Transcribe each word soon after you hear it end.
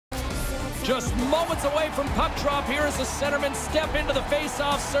Just moments away from puck drop here as the centermen step into the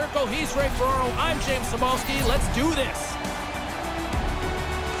face-off circle. He's Ray Ferraro. I'm James Samolsky. Let's do this.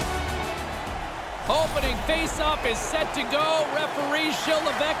 Opening face-off is set to go. Referee Gilles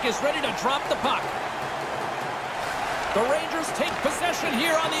Levesque is ready to drop the puck. The Rangers take possession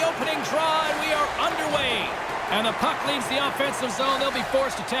here on the opening draw, and we are underway. And the puck leaves the offensive zone. They'll be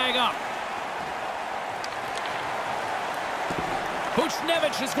forced to tag up.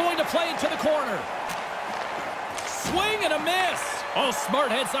 Buchnevich is going to play to the corner. Swing and a miss. Oh,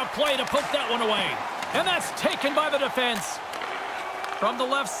 smart heads-up play to poke that one away. And that's taken by the defense. From the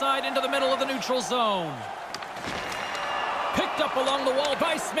left side into the middle of the neutral zone. Picked up along the wall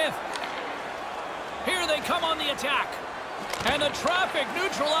by Smith. Here they come on the attack. And the traffic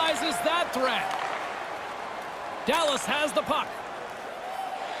neutralizes that threat. Dallas has the puck.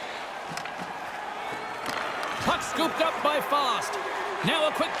 Puck scooped up by Faust. Now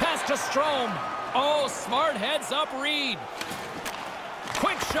a quick pass to Strome. Oh, smart heads-up read.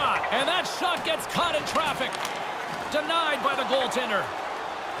 Quick shot, and that shot gets caught in traffic. Denied by the goaltender.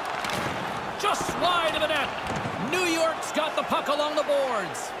 Just wide of the net. New York's got the puck along the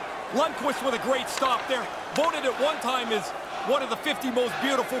boards. Lundqvist with a great stop there. Voted at one time as one of the 50 most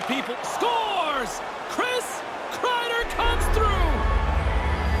beautiful people. Scores! Chris Kreider comes through.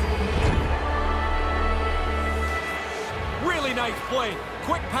 Really nice play.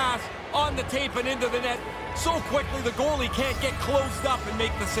 Quick pass on the tape and into the net. So quickly the goalie can't get closed up and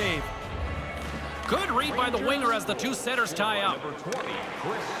make the save. Good read by the winger as the two setters tie up.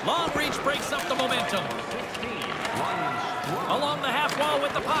 Long reach breaks up the momentum. Along the half wall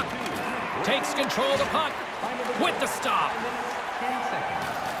with the puck. Takes control of the puck with the stop.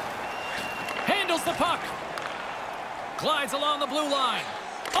 Handles the puck. Glides along the blue line.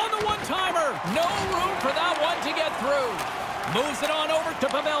 On the one-timer. No room for that one to get through. Moves it on over to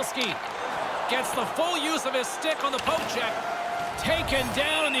Pavelski. Gets the full use of his stick on the poke check. Taken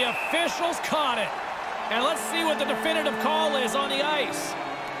down, and the officials caught it. And let's see what the definitive call is on the ice.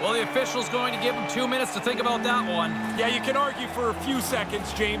 Well, the official's going to give him 2 minutes to think about that one. Yeah, you can argue for a few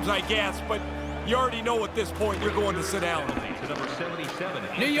seconds, James, I guess, but you already know at this point you're going to sit down.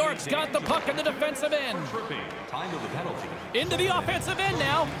 New York's got the puck in the defensive end. Into the offensive end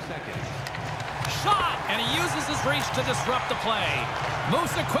now. Shot, and he uses his reach to disrupt the play.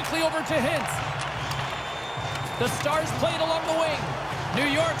 Moves it quickly over to Hintz. The Stars played along the wing. New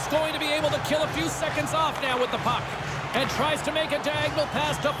York's going to be able to kill a few seconds off now with the puck. And tries to make a diagonal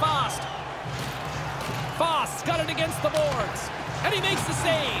pass to Faust. Faust's got it against the boards. And he makes the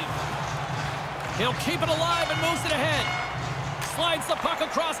save. He'll keep it alive and moves it ahead. Slides the puck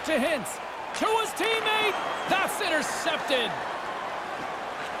across to Hintz. To his teammate. That's intercepted.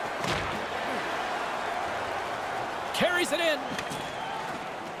 Carries it in.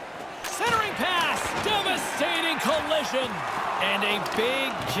 Centering pass. Devastating collision. And a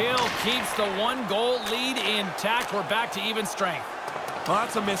big kill keeps the one-goal lead intact. We're back to even strength. Well,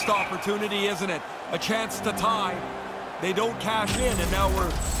 that's a missed opportunity, isn't it? A chance to tie. They don't cash in, and now we're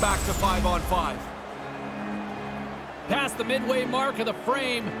back to 5-on-5. Past the midway mark of the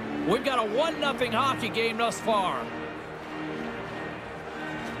frame, we've got a 1-0 hockey game thus far.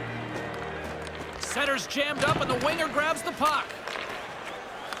 Center's jammed up, and the winger grabs the puck.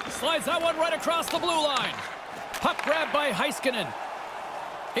 Slides that one right across the blue line. Puck grabbed by Heiskanen.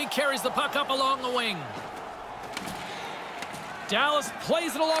 He carries the puck up along the wing. Dallas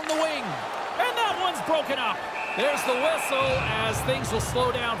plays it along the wing. And that one's broken up. There's the whistle as things will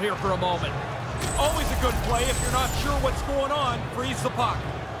slow down here for a moment. Always a good play. If you're not sure what's going on, freeze the puck.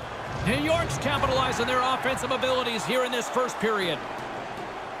 New York's capitalizing their offensive abilities here in this first period.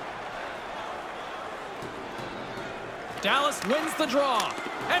 Dallas wins the draw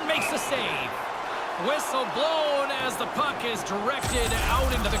and makes the save. Whistle blown as the puck is directed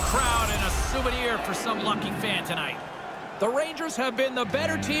out into the crowd, and a souvenir for some lucky fan tonight. The Rangers have been the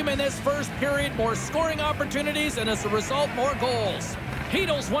better team in this first period, more scoring opportunities, and as a result, more goals.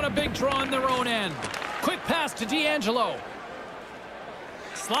 Heatles won a big draw on their own end. Quick pass to D'Angelo.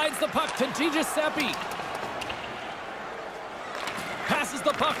 Slides the puck to DiGiuseppe. Passes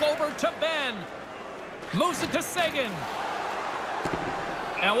the puck over to Ben. Moves it to Seguin.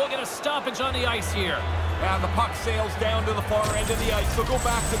 And we'll get a stoppage on the ice here. And the puck sails down to the far end of the ice. So go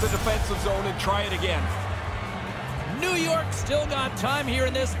back to the defensive zone and try it again. New York still got time here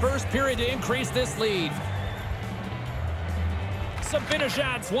in this first period to increase this lead.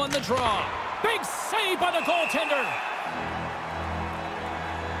 Zibanejad's won the draw. Big save by the goaltender.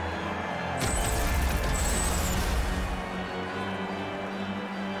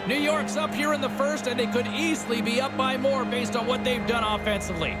 New York's up here in the first, and they could easily be up by more based on what they've done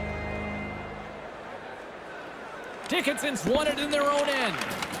offensively. Dickinson's won it in their own end.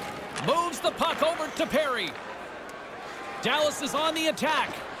 Moves the puck over to Perry. Dallas is on the attack.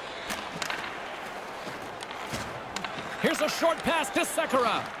 Here's a short pass to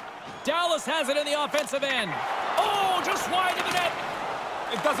Sekera. Dallas has it in the offensive end. Oh, just wide of the net.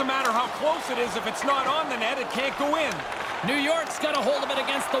 It doesn't matter how close it is. If it's not on the net, it can't go in. New York's got a hold of it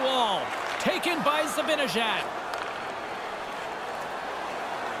against the wall. Taken by Zibanejad.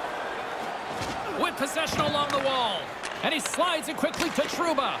 With possession along the wall. And he slides it quickly to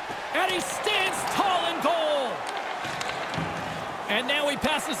Trouba. And he stands tall in goal. And now he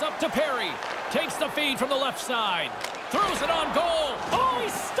passes up to Perry. Takes the feed from the left side. Throws it on goal. Oh, he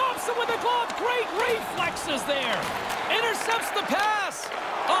stops it with a glove. Great reflexes there. Intercepts the pass.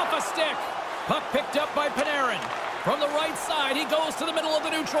 Off a stick. Puck picked up by Panarin. From the right side, he goes to the middle of the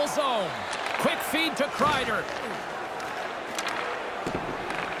neutral zone. Quick feed to Kreider.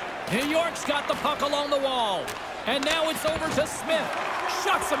 New York's got the puck along the wall. And now it's over to Smith.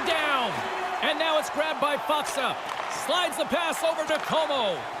 Shuts him down. And now it's grabbed by Faksa. Slides the pass over to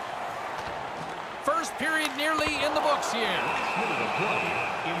Como. First period nearly in the books here.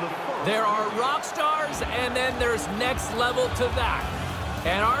 There are rock stars, and then there's next level to that.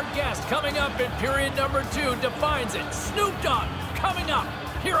 And our guest coming up in period number 2 defines it. Snoop Dogg coming up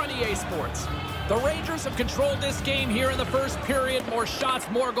here on EA Sports. The Rangers have controlled this game here in the first period. More shots,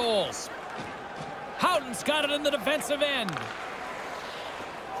 more goals. Howden's got it in the defensive end.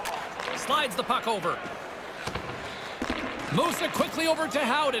 Slides the puck over. Moves it quickly over to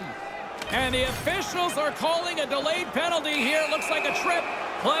Howden. And the officials are calling a delayed penalty here. Looks like a trip.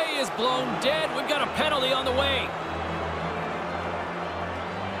 Play is blown dead. We've got a penalty on the way.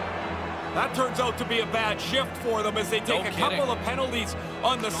 That turns out to be a bad shift for them as they take a couple of penalties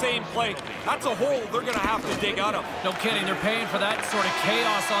on the same play. That's a hole they're going to have to dig out of. No kidding. They're paying for that sort of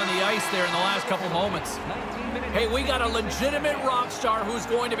chaos on the ice there in the last couple moments. Hey, we got a legitimate rock star who's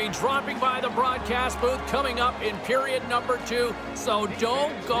going to be dropping by the broadcast booth coming up in period number 2, so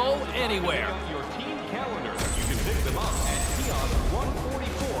don't go anywhere. Your team calendar. You can pick them up at kiosk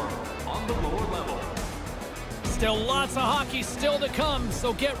 144 on the lower level. Still lots of hockey still to come,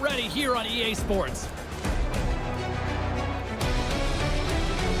 so get ready here on EA Sports.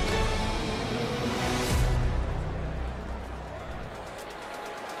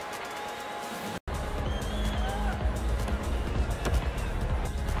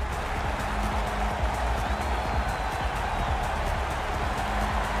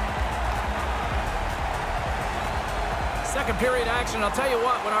 Second period action. I'll tell you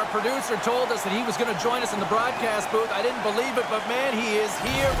what, when our producer told us that he was going to join us in the broadcast booth, I didn't believe it, but man, he is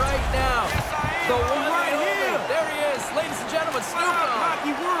here right now. Yes, I am. The one right here. There he is. Ladies and gentlemen, Snoop What up, Dogg.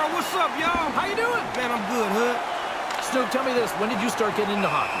 Hockey World? What's up, y'all? How you doing? Man, I'm good, Hood. Snoop, tell me this. When did you start getting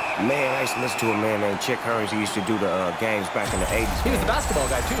into hockey? Man, I used to listen to a man named Chick Hearns. He used to do the games back in the 80s. He was the basketball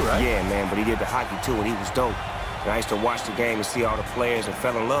guy too, right? Yeah, man, but he did the hockey too, and he was dope. And I used to watch the game and see all the players and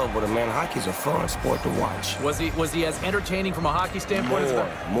fell in love with him, man. Hockey's a fun sport to watch. Was he as entertaining from a hockey standpoint?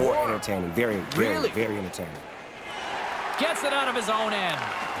 More entertaining. Very entertaining. Gets it out of his own end.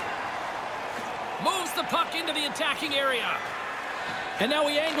 Moves the puck into the attacking area. And now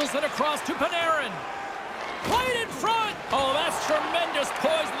he angles it across to Panarin. Played in front. Oh, that's tremendous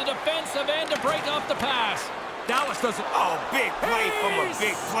poise in the defensive end to break off the pass. Dallas doesn't... Oh, big play from a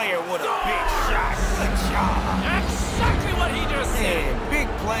big player with a big shot. Good job. Exactly what he just said. Man, big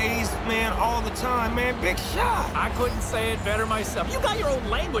plays, man, all the time, man. Big shot. I couldn't say it better myself. You got your own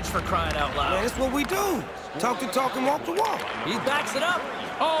language for crying out loud. Man, that's what we do. Talk the talk and walk the walk. He backs it up.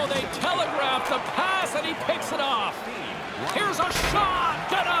 Oh, they telegraph the pass, and he picks it off. Here's a shot.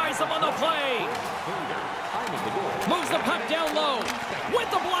 Denies him on the play. Moves the puck down low. With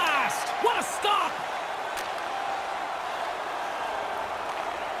the blast. What a stop.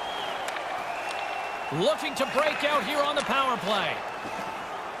 Looking to break out here on the power play.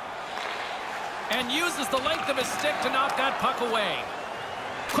 And uses the length of his stick to knock that puck away.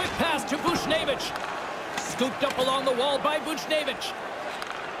 Quick pass to Buchnevich. Scooped up along the wall by Buchnevich.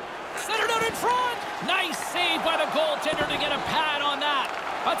 Centered out in front. Nice save by the goaltender to get a pad on that.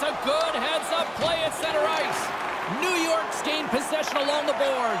 That's a good heads-up play at center ice. New York's gained possession along the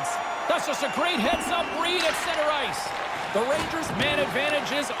boards. That's just a great heads-up read at center ice. The Rangers' man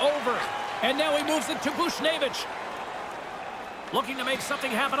advantage is over. And now he moves it to Buchnevich. Looking to make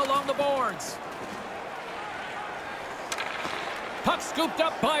something happen along the boards. Puck scooped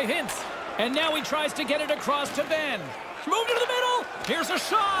up by Hintz. And now he tries to get it across to Ben. Moved to the middle. Here's a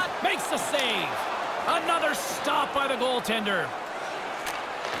shot. Makes the save. Another stop by the goaltender.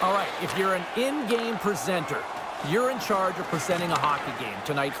 All right, if you're an in-game presenter, You're in charge of presenting a hockey game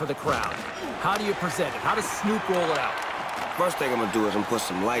tonight for the crowd. How do you present it? How does Snoop roll it out? First thing I'm gonna do is I'm gonna put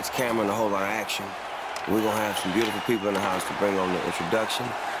some lights, camera, and a whole lot of action. We're gonna have some beautiful people in the house to bring on the introduction.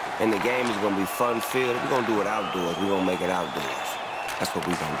 And the game is gonna be fun-filled. We're gonna do it outdoors. We're gonna make it outdoors. That's what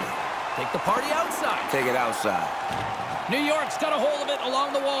we're gonna do. Take the party outside. Take it outside. New York's got a hold of it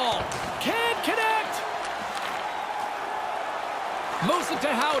along the wall. Can't connect. Moves it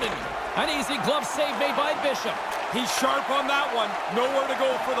to Howden. An easy glove save made by Bishop. He's sharp on that one. Nowhere to go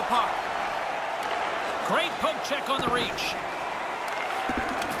for the puck. Great poke check on the reach.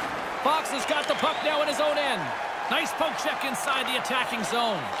 Fox has got the puck now in his own end. Nice poke check inside the attacking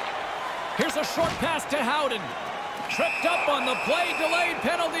zone. Here's a short pass to Howden. Tripped up on the play. Delayed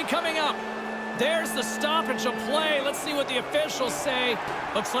penalty coming up. There's the stoppage of play. Let's see what the officials say.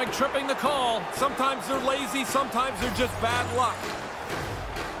 Looks like tripping the call. Sometimes they're lazy. Sometimes they're just bad luck.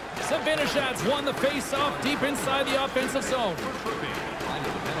 Sabinajad's won the face-off deep inside the offensive zone.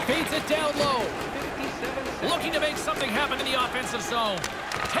 Feeds it down low. Looking to make something happen in the offensive zone.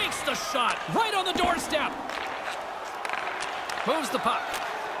 Takes the shot right on the doorstep. Moves the puck.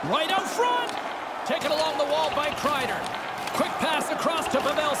 Right out front. Taken along the wall by Kreider. Quick pass across to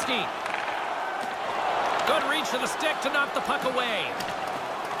Pavelski. Good reach to the stick to knock the puck away.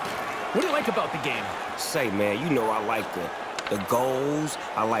 What do you like about the game? Say, man, you know I like the goals,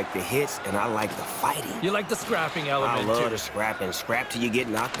 I like the hits, and I like the fighting. You like the scrapping element, I love too. the scrapping. Scrap till you get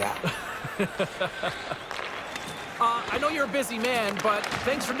knocked out. I know you're a busy man, but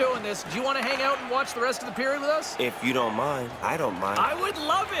thanks for doing this. Do you want to hang out and watch the rest of the period with us? If you don't mind, I don't mind. I would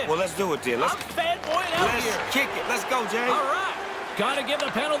love it. Well, let's do it then. I'm fanboying out here. Let's kick it. Let's go, Jay. All right. Got to give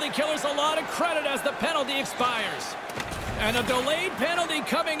the penalty killers a lot of credit as the penalty expires. And a delayed penalty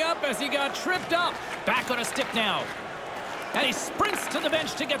coming up as he got tripped up. Back on a stick now. And he sprints to the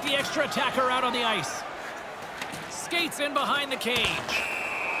bench to get the extra attacker out on the ice. Skates in behind the cage.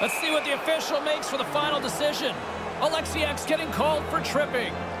 Let's see what the official makes for the final decision. Alexiak's getting called for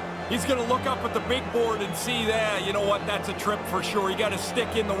tripping. He's going to look up at the big board and see that, you know what, that's a trip for sure. He got his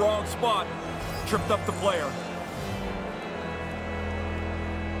stick in the wrong spot. Tripped up the player.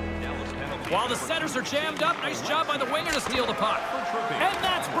 While the centers are jammed up, nice job by the winger to steal the puck. And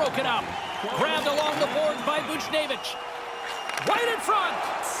that's broken up. Grabbed along the boards by Buchnevich. Right in front.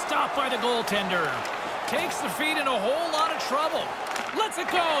 Stopped by the goaltender. Takes the feet in a whole lot of trouble. Lets it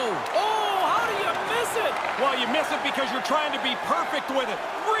go. Oh, how do you miss it? Well, you miss it because you're trying to be perfect with it.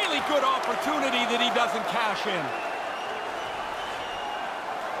 Really good opportunity that he doesn't cash in.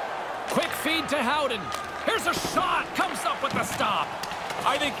 Quick feed to Howden. Here's a shot. Comes up with the stop.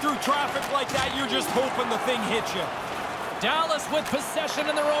 I think through traffic like that, you're just hoping the thing hits you. Dallas with possession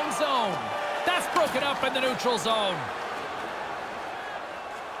in their own zone. That's broken up in the neutral zone.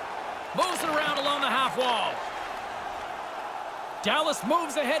 Moves it around along the half wall. Dallas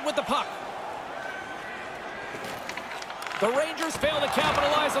moves ahead with the puck. The Rangers fail to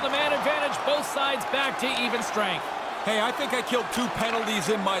capitalize on the man advantage. Both sides back to even strength. Hey, I think I killed 2 penalties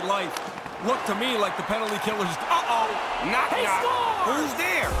in my life. Look to me like the penalty killers. Uh-oh. Knock, He knock. scores! Who's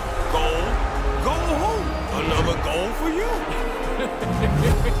there? Goal. Goal who? Another goal for you.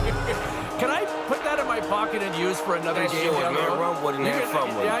 Can I put that in my pocket and use for another That's game yours, down the man. road? Run with it and have fun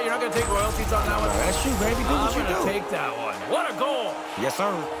with it. Yeah, you're not going to take royalties on that one? That's you, baby. Do what I'm you going to do. take that one. What a goal. Yes, sir.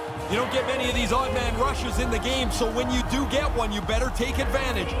 You don't get many of these odd man rushes in the game, so when you do get one, you better take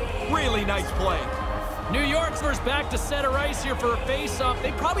advantage. Really nice play. New York's back to center ice here for a face-off.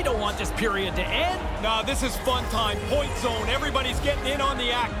 They probably don't want this period to end. Nah, this is fun time. Point zone. Everybody's getting in on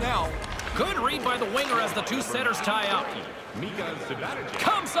the act now. Good read by the winger as the 2 centers tie up.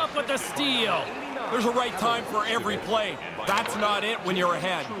 Comes up with the steal. There's a right time for every play. That's not it when you're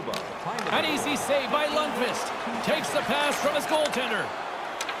ahead. An easy save by Lundqvist. Takes the pass from his goaltender.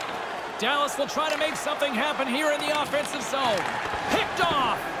 Dallas will try to make something happen here in the offensive zone. Picked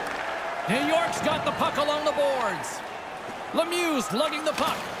off. New York's got the puck along the boards. Lemieux's lugging the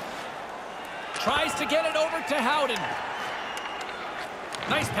puck. Tries to get it over to Howden.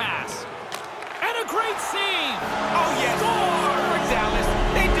 Nice pass. And a great save. Oh, yes. For Dallas.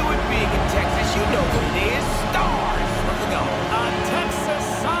 They do it big in Texas. You know what it is. Stars from the goal. A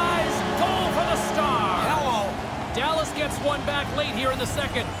Texas-sized goal for the Star. Hello. Dallas gets one back late here in the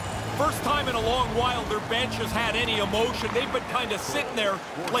second. First time in a long while their bench has had any emotion. They've been kind of sitting there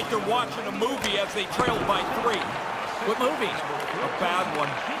like they're watching a movie as they trailed by 3. What movie? A bad one.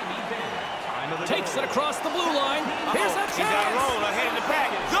 Takes it across the blue line. Here's a He's out chance. alone ahead of the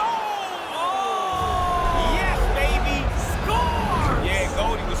pack. Goal! Oh! Yes, baby. Scores! Yeah,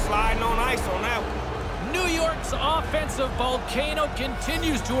 Goldie was sliding on ice on that one. New York's offensive offensive volcano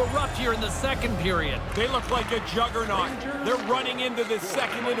continues to erupt here in the second period. They look like a juggernaut. They're running into this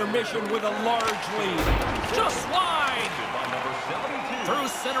second intermission with a large lead. Just wide. Through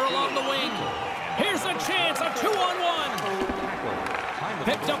center along the wing. Here's a chance, a 2-on-1.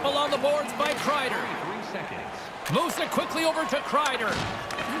 Picked up along the boards by Kreider. Moves it quickly over to Kreider.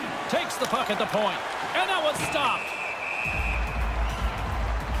 Takes the puck at the point. And that one's stopped.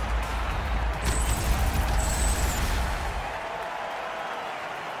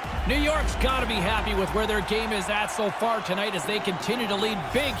 New York's got to be happy with where their game is at so far tonight as they continue to lead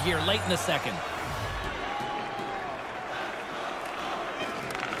big here late in the second.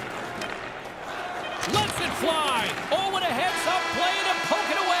 Lets it fly. Oh, and a heads-up play to poke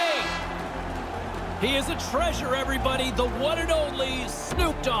it away. He is a treasure, everybody. The one and only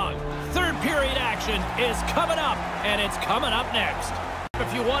Snoop Dogg. Third period action is coming up, and it's coming up next.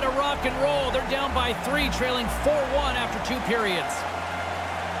 If you want to rock and roll, they're down by 3, trailing 4-1 after 2 periods.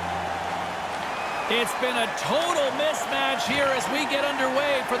 It's been a total mismatch here as we get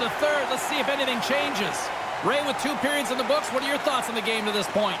underway for the third. Let's see if anything changes. Ray, with 2 periods in the books, what are your thoughts on the game to this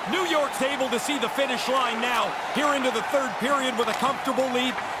point? New York's able to see the finish line now. Here into the third period with a comfortable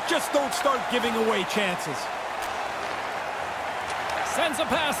lead. Just don't start giving away chances. Sends a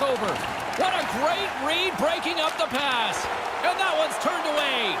pass over. What a great read breaking up the pass. And that one's turned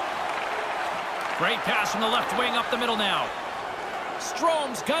away. Great pass from the left wing up the middle now.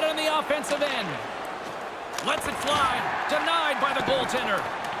 Strome's got it on the offensive end. Lets it fly. Denied by the goaltender.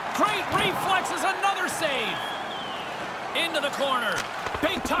 Great reflexes, another save. Into the corner.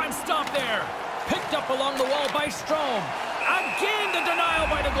 Big time stop there. Picked up along the wall by Strome. Again the denial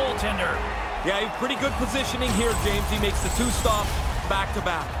by the goaltender. Yeah, pretty good positioning here, James. He makes the 2 stops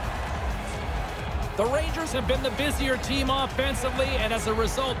back-to-back. The Rangers have been the busier team offensively, and as a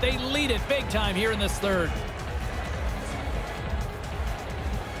result, they lead it big time here in this third.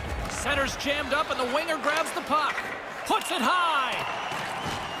 Center's jammed up, and the winger grabs the puck. Puts it high.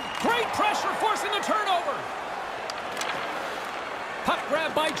 Great pressure, forcing the turnover. Puck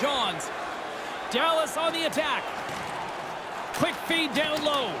grab by Johns. Dallas on the attack. Quick feed down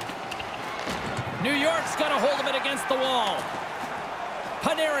low. New York's got a hold of it against the wall.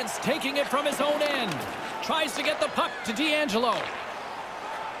 Panarin's taking it from his own end. Tries to get the puck to D'Angelo.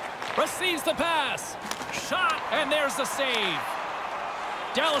 Receives the pass. Shot, and there's the save.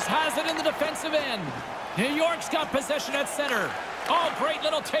 Dallas has it in the defensive end. New York's got possession at center. Oh, great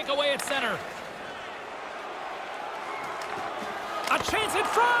little takeaway at center. A chance in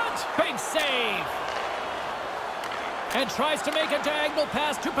front. Big save. And tries to make a diagonal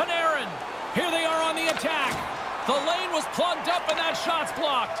pass to Panarin. Here they are on the attack. The lane was plugged up and that shot's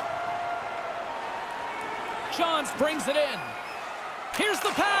blocked. Johns brings it in. Here's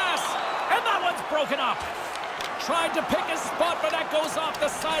the pass. And that one's broken up. Tried to pick his spot, but that goes off the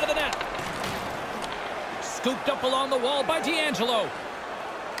side of the net. Scooped up along the wall by D'Angelo.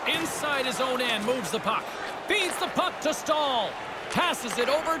 Inside his own end, moves the puck. Feeds the puck to Stahl. Passes it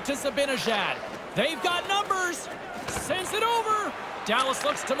over to Zibanejad. They've got numbers. Sends it over. Dallas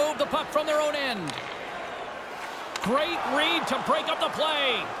looks to move the puck from their own end. Great read to break up the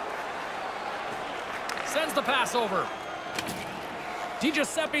play. Sends the pass over.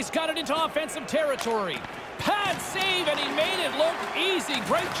 DiGiuseppe's got it into offensive territory. Pad save, and he made it look easy.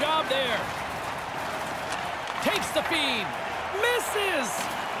 Great job there. Takes the feed. Misses.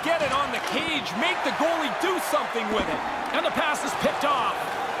 Get it on the cage. Make the goalie do something with it. And the pass is picked off.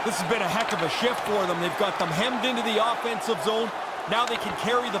 This has been a heck of a shift for them. They've got them hemmed into the offensive zone. Now they can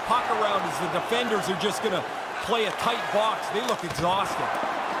carry the puck around as the defenders are just going to play a tight box. They look exhausted.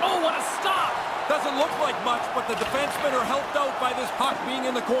 Oh, what a stop. Doesn't look like much, but the defensemen are helped out by this puck being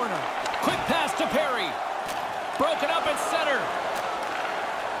in the corner. Quick pass to Perry. Broken up at center.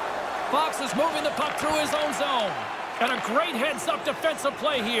 Fox is moving the puck through his own zone. And a great heads-up defensive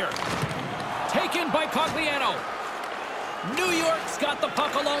play here. Taken by Cogliano. New York's got the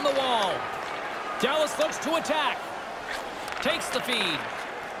puck along the wall. Dallas looks to attack. Takes the feed.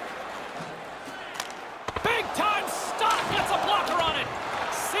 Big time stop. Gets a blocker on it.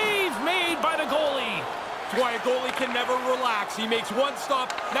 Save made by the goalie. That's why a goalie can never relax. He makes one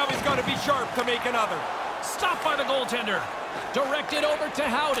stop. Now he's got to be sharp to make another. Stopped by the goaltender. Directed over to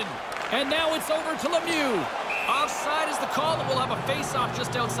Howden. And now it's over to Lemieux. Offside is the call, and we'll have a face-off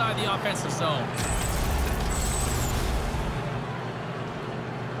just outside the offensive zone.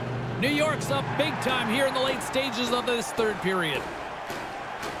 New York's up big time here in the late stages of this third period.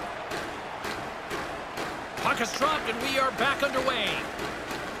 Puck is dropped, and we are back underway.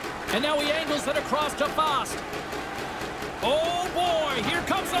 And now he angles it across to Fost. Oh, boy, here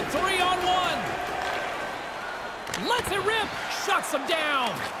comes a 3-on-1. Lets it rip. Shuts him down.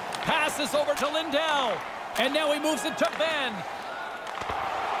 Passes over to Lindell. And now he moves it to Ben.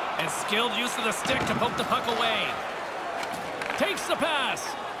 And skilled use of the stick to poke the puck away. Takes the pass.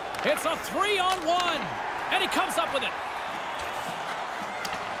 It's a 3-on-1. And he comes up with it.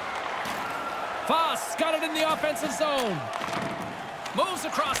 Voss got it in the offensive zone. Moves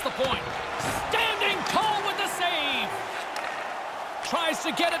across the point. Standing tall with the save. Tries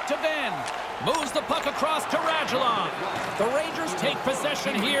to get it to Ben. Moves the puck across to Radulov. The Rangers take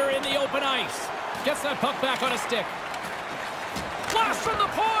possession here in the open ice. Gets that puck back on a stick. Blast from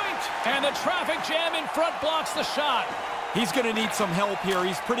the point! And the traffic jam in front blocks the shot. He's going to need some help here.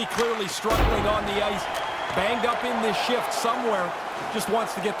 He's pretty clearly struggling on the ice. Banged up in this shift somewhere. Just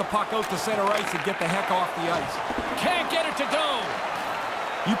wants to get the puck out to center ice and get the heck off the ice. Can't get it to go.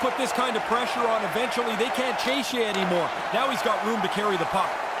 You put this kind of pressure on, eventually they can't chase you anymore. Now he's got room to carry the puck.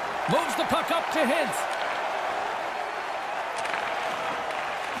 Moves the puck up to Hintz.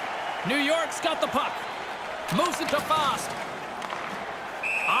 New York's got the puck. Moves it to Voss.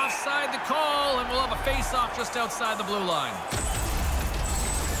 Offside the call, and we'll have a face-off just outside the blue line.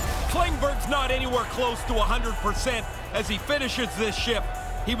 Klingberg's not anywhere close to 100% as he finishes this shift.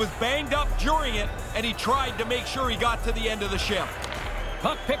 He was banged up during it, and he tried to make sure he got to the end of the shift.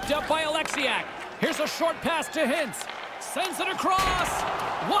 Puck picked up by Alexiak. Here's a short pass to Hintz. Sends it across.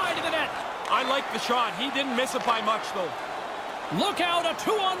 Wide of the net. I like the shot. He didn't miss it by much, though. Look out, a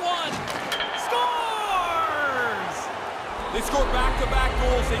 2-on-1. Scores! They score back-to-back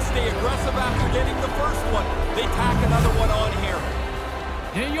goals. They stay aggressive after getting the first one. They tack another one on here.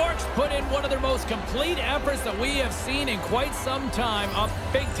 New York's put in one of their most complete efforts that we have seen in quite some time, up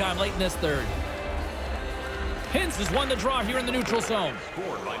big time late in this third. Hintz has won the draw here in the neutral zone.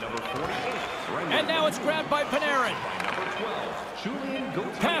 Scored by number 48. And now it's grabbed by Panarin. By number 12, Julian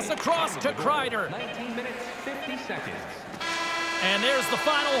Gauthier. Pass across to Kreider. 19 minutes, 50 seconds. And there's the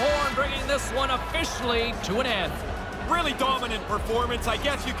final horn, bringing this one officially to an end. Really dominant performance. I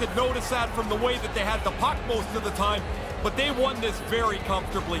guess you could notice that from the way that they had the puck most of the time, but they won this very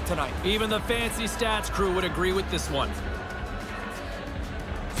comfortably tonight. Even the fancy stats crew would agree with this one.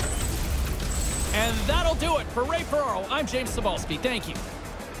 And that'll do it for Ray Ferraro. I'm James Cebulski. Thank you.